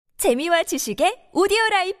재미와 지식의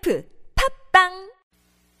오디오라이프 팝빵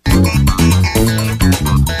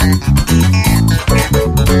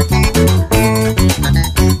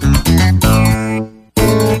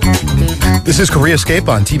This is Koreascape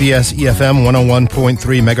on TBS EFM 101.3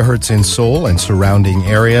 megahertz in Seoul and surrounding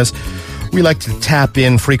areas. We like to tap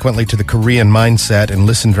in frequently to the Korean mindset and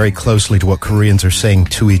listen very closely to what Koreans are saying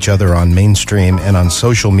to each other on mainstream and on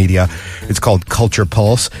social media. It's called Culture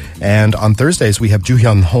Pulse. And on Thursdays, we have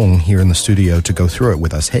Juhyun Hong here in the studio to go through it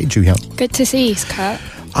with us. Hey, Juhyun. Good to see you, Scott.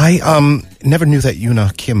 I never knew that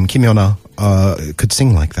Kim Yona could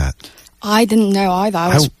sing like that. I didn't know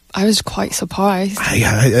either. I was quite surprised.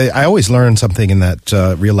 I always learn something in that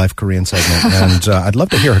real-life Korean segment, and I'd love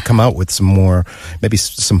to hear her come out with some more, maybe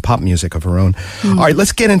some pop music of her own. All right,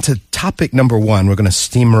 let's get into topic number one. We're going to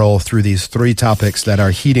steamroll through these three topics that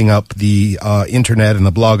are heating up the internet and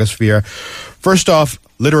the blogosphere. First off,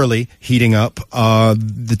 literally heating up.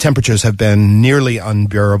 The temperatures have been nearly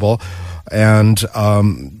unbearable, and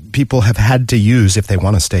people have had to use, if they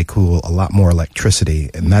want to stay cool, a lot more electricity,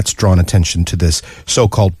 and that's drawn attention to this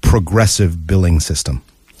so-called progressive billing system.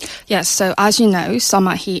 Yes, so as you know,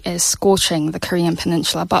 summer heat is scorching the Korean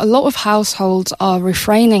Peninsula, but a lot of households are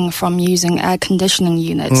refraining from using air conditioning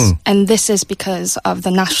units, and this is because of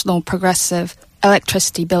the National Progressive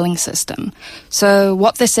Electricity Billing System. So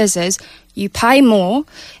what this is you pay more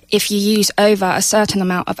if you use over a certain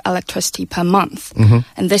amount of electricity per month.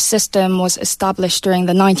 And this system was established during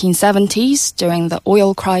the 1970s, during the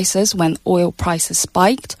oil crisis, when oil prices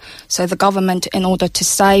spiked. So the government, in order to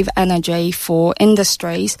save energy for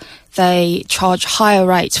industries, they charge higher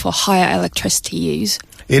rates for higher electricity use.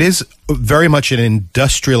 It is very much an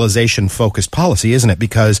industrialization-focused policy, isn't it?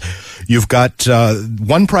 Because you've got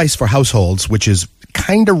one price for households, which is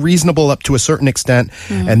kind of reasonable up to a certain extent.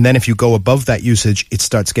 And then if you go above that usage, it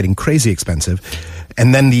starts getting crazy expensive.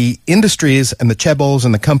 And then the industries and the chaebols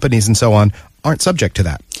and the companies and so on aren't subject to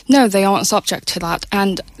that. No, they aren't subject to that.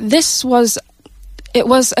 And it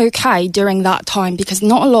was okay during that time because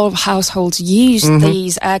not a lot of households used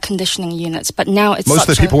these air conditioning units, but now it's most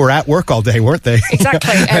of the people were at work all day, weren't they?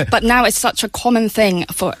 Exactly, but now it's such a common thing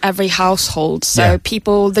for every household. So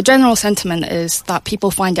the general sentiment is that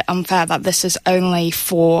people find it unfair that this is only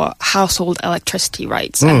for household electricity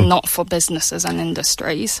rates and not for businesses and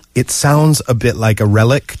industries. It sounds a bit like a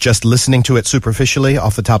relic, just listening to it superficially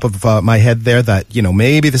off the top of my head there, that,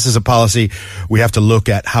 maybe this is a policy we have to look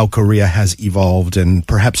at how Korea has evolved and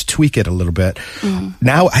perhaps tweak it a little bit.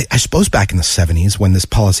 Now, I suppose back in the 70s when this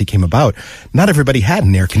policy came about, not everybody had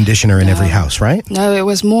an air conditioner in every house, right? No, it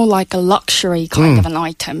was more like a luxury kind of an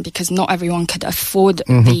item because not everyone could afford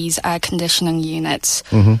these air conditioning units.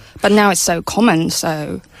 But now it's so common,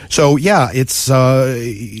 So yeah, it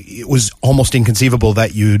was almost inconceivable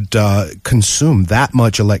that you'd consume that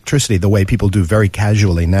much electricity the way people do very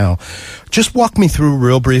casually now. Just walk me through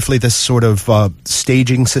real briefly this sort of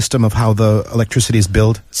staging system of how the electricity is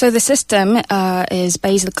billed. So the system is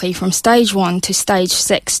basically from stage 1 to stage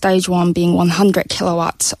 6, stage 1 being 100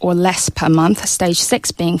 kilowatts or less per month, stage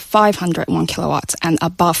 6 being 501 kilowatts and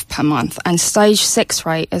above per month. And stage 6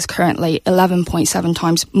 rate is currently 11.7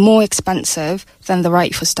 times more expensive than the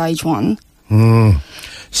rate for stage 1.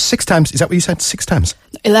 6 times, is that what you said? 6 times?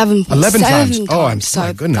 11 times. Oh,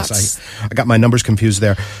 my goodness. I got my numbers confused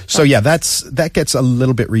there. So yeah, that gets a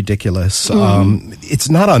little bit ridiculous. It's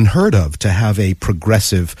not unheard of to have a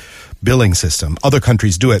progressive billing system. Other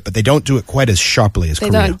countries do it, but they don't do it quite as sharply as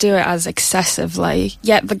Korea. They don't do it as excessively.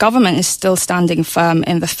 Yet the government is still standing firm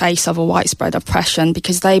in the face of a widespread oppression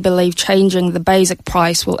because they believe changing the basic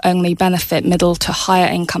price will only benefit middle to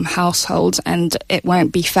higher income households and it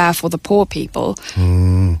won't be fair for the poor people.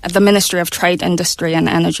 The Ministry of Trade, Industry and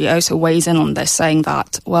Energy also weighs in on this, saying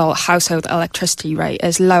that, household electricity rate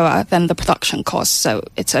is lower than the production cost, so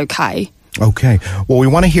it's okay. Okay. Well, we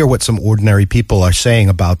want to hear what some ordinary people are saying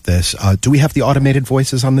about this. Do we have the automated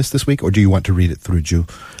voices on this week, or do you want to read it through, Ju?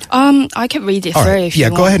 I could read it through if you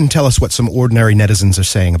want. Go ahead and tell us what some ordinary netizens are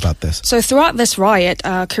saying about this. So throughout this riot,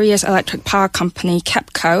 Korea's electric power company,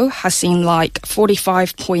 KEPCO, has seen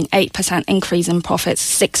 45.8% increase in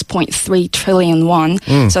profits, 6.3 trillion won.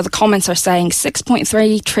 So the comments are saying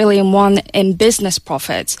 6.3 trillion won in business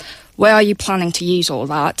profits. Where are you planning to use all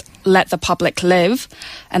that? Let the public live.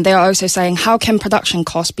 And they are also saying, how can production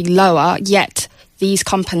costs be lower, yet these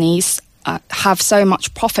companies have so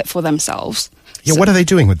much profit for themselves? Yeah, what are they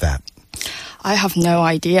doing with that? I have no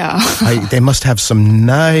idea. They must have some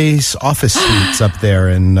nice office suites up there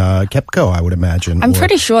in KEPCO, I would imagine. I'm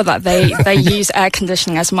pretty sure that they use air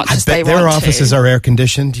conditioning as much as they want to. Their offices are air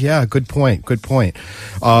conditioned. Yeah, good point.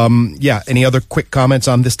 Any other quick comments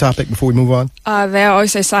on this topic before we move on? They're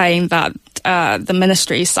also saying that the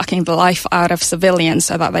ministry is sucking the life out of civilians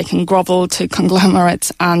so that they can grovel to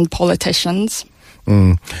conglomerates and politicians.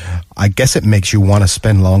 I guess it makes you want to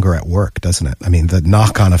spend longer at work, doesn't it? I mean, the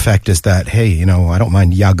knock-on effect is that, hey, I don't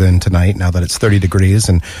mind yagun tonight now that it's 30 degrees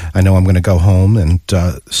and I know I'm going to go home and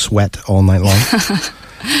sweat all night long.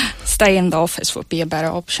 Stay in the office would be a better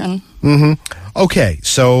option. Okay,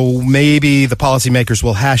 so maybe the policymakers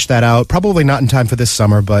will hash that out. Probably not in time for this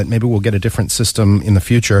summer, but maybe we'll get a different system in the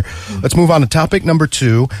future. Let's move on to topic number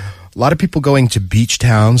 2. A lot of people going to beach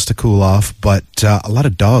towns to cool off, but a lot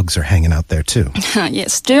of dogs are hanging out there too.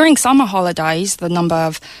 Yes, during summer holidays, the number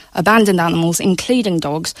of abandoned animals, including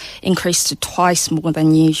dogs, increased to twice more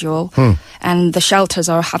than usual. And the shelters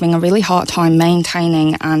are having a really hard time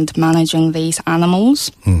maintaining and managing these animals.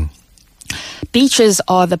 Beaches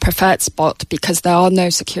are the preferred spot because there are no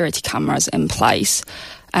security cameras in place.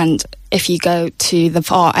 And if you go to the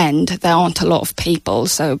far end, there aren't a lot of people,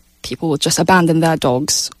 so people will just abandon their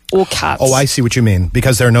dogs or cats. Oh, I see what you mean.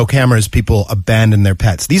 Because there are no cameras, people abandon their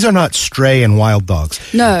pets. These are not stray and wild dogs.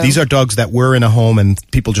 No. These are dogs that were in a home and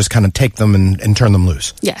people just kind of take them and turn them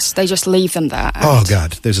loose. Yes, they just leave them there. Oh,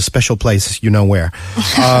 God. There's a special place, you know where.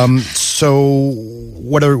 So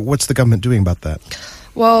what's the government doing about that?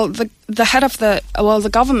 Well, the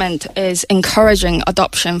government is encouraging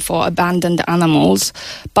adoption for abandoned animals,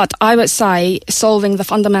 but I would say solving the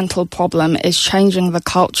fundamental problem is changing the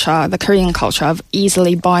culture, the Korean culture of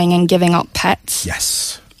easily buying and giving up pets.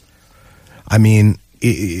 Yes. I mean,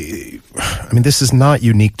 this is not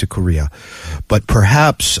unique to Korea, but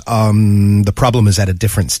perhaps the problem is at a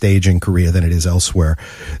different stage in Korea than it is elsewhere.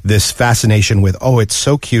 This fascination with, oh, it's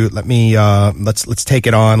so cute. Let me let's take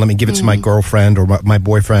it on. Let me give it to my girlfriend or my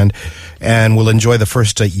boyfriend, and we'll enjoy the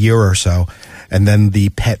first year or so. And then the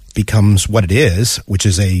pet becomes what it is, which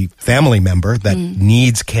is a family member that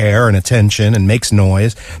needs care and attention and makes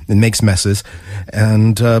noise and makes messes.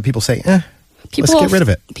 And people say, let's get rid of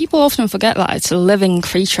it. People often forget that it's a living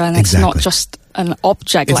creature and it's not just an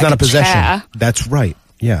object it's like not a possession. Chair. That's right.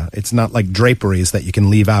 Yeah, it's not like draperies that you can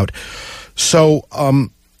leave out. So,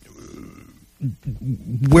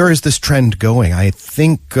 where is this trend going? I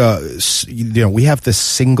think, we have this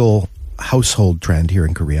single household trend here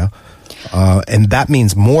in Korea. And that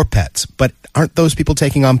means more pets. But aren't those people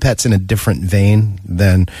taking on pets in a different vein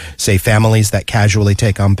than, say, families that casually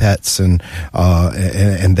take on pets and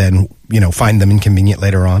then, find them inconvenient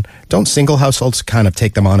later on? Don't single households kind of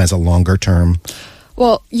take them on as a longer term?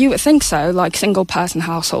 Well, you would think so, like single-person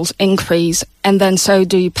households increase, and then so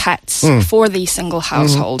do pets for these single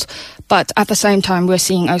households. But at the same time, we're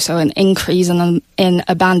seeing also an increase in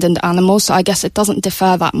abandoned animals, so I guess it doesn't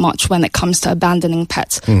differ that much when it comes to abandoning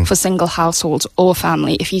pets for single households or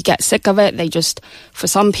family. If you get sick of it, for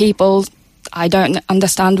some people, I don't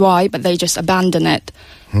understand why, but they just abandon it.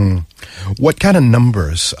 What kind of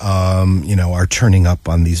numbers, are turning up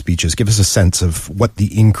on these beaches? Give us a sense of what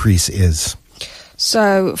the increase is.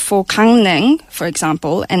 So for Gangneung, for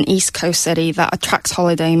example, an East Coast city that attracts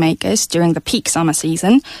holidaymakers during the peak summer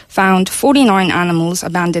season, found 49 animals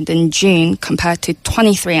abandoned in June compared to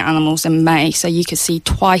 23 animals in May. So you could see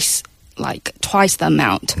twice the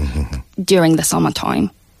amount during the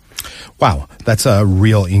summertime. Wow, that's a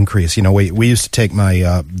real increase. We used to take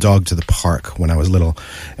my dog to the park when I was little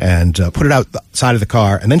and put it outside of the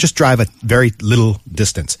car and then just drive a very little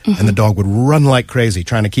distance. And the dog would run like crazy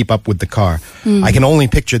trying to keep up with the car. I can only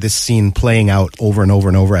picture this scene playing out over and over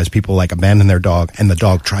and over as people abandon their dog and the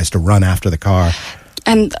dog tries to run after the car.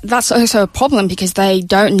 And that's also a problem because they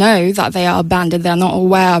don't know that they are abandoned. They're not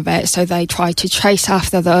aware of it. So they try to chase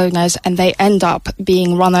after the owners and they end up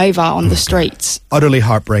being run over on the streets. Utterly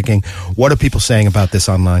heartbreaking. What are people saying about this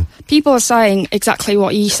online? People are saying exactly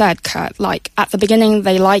what you said, Kurt. At the beginning,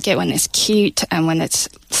 they like it when it's cute and when it's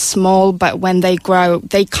small. But when they grow,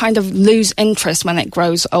 they kind of lose interest when it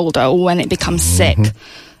grows older or when it becomes sick.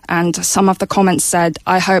 And some of the comments said,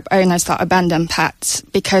 I hope owners that abandon pets,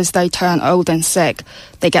 because they turn old and sick,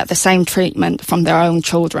 they get the same treatment from their own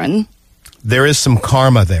children. There is some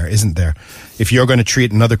karma there, isn't there? If you're going to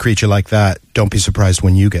treat another creature like that, don't be surprised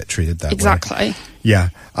when you get treated that way. Exactly. Yeah.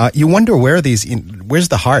 You wonder where's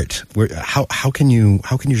the heart? How can you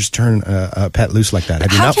just turn a pet loose like that?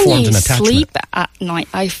 Have you not formed an attachment? How can you sleep at night,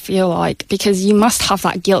 I feel like? Because you must have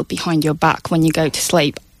that guilt behind your back when you go to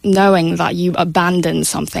sleep, knowing that you abandoned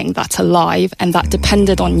something that's alive and that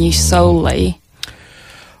depended on you solely.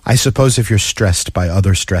 I suppose if you're stressed by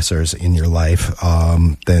other stressors in your life,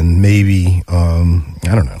 then maybe I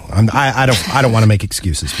don't know. I don't want to make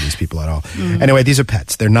excuses for these people at all. Anyway, these are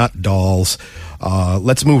pets; they're not dolls.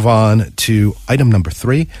 Let's move on to item number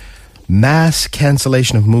 3. Mass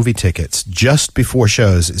cancellation of movie tickets just before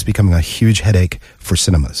shows is becoming a huge headache for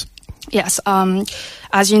cinemas. Yes,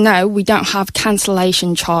 as you know, we don't have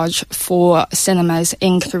cancellation charge for cinemas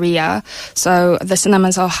in Korea. So the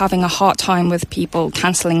cinemas are having a hard time with people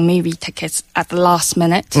cancelling movie tickets at the last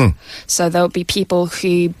minute. So there'll be people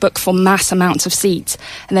who book for mass amounts of seats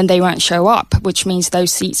and then they won't show up, which means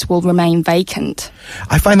those seats will remain vacant.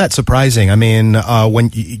 I find that surprising. I mean,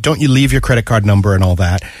 don't you leave your credit card number and all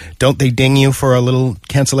that? Don't they ding you for a little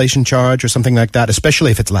cancellation charge or something like that,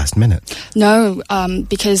 especially if it's last minute? No,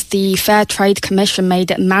 because the Fair Trade Commission made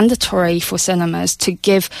it mandatory for cinemas to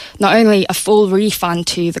give not only a full refund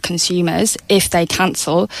to the consumers if they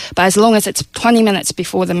cancel, but as long as it's 20 minutes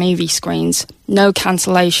before the movie screens, no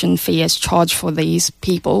cancellation fee is charged for these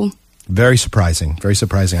people. Very surprising. Very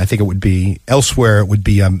surprising. I think it would be elsewhere. It would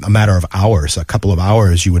be a matter of hours, a couple of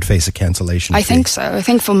hours. You would face a cancellation fee. I think so. I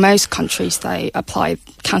think for most countries they apply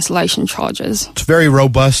cancellation charges. It's very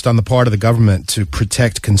robust on the part of the government to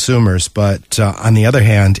protect consumers, but on the other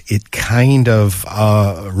hand, it kind of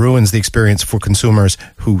ruins the experience for consumers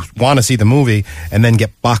who want to see the movie and then get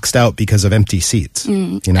boxed out because of empty seats.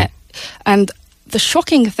 You know? And the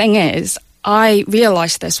shocking thing is, I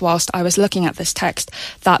realized this whilst I was looking at this text,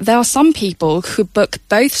 that there are some people who book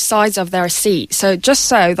both sides of their seat, so just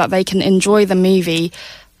so that they can enjoy the movie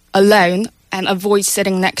alone and avoid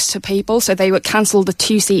sitting next to people, so they would cancel the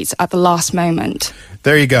 2 seats at the last moment.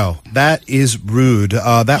 There you go. That is rude.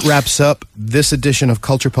 That wraps up this edition of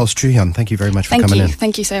Culture Pulse. Juhyun, thank you very much for coming in.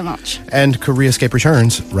 Thank you so much. And Koreascape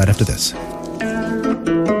returns right after this.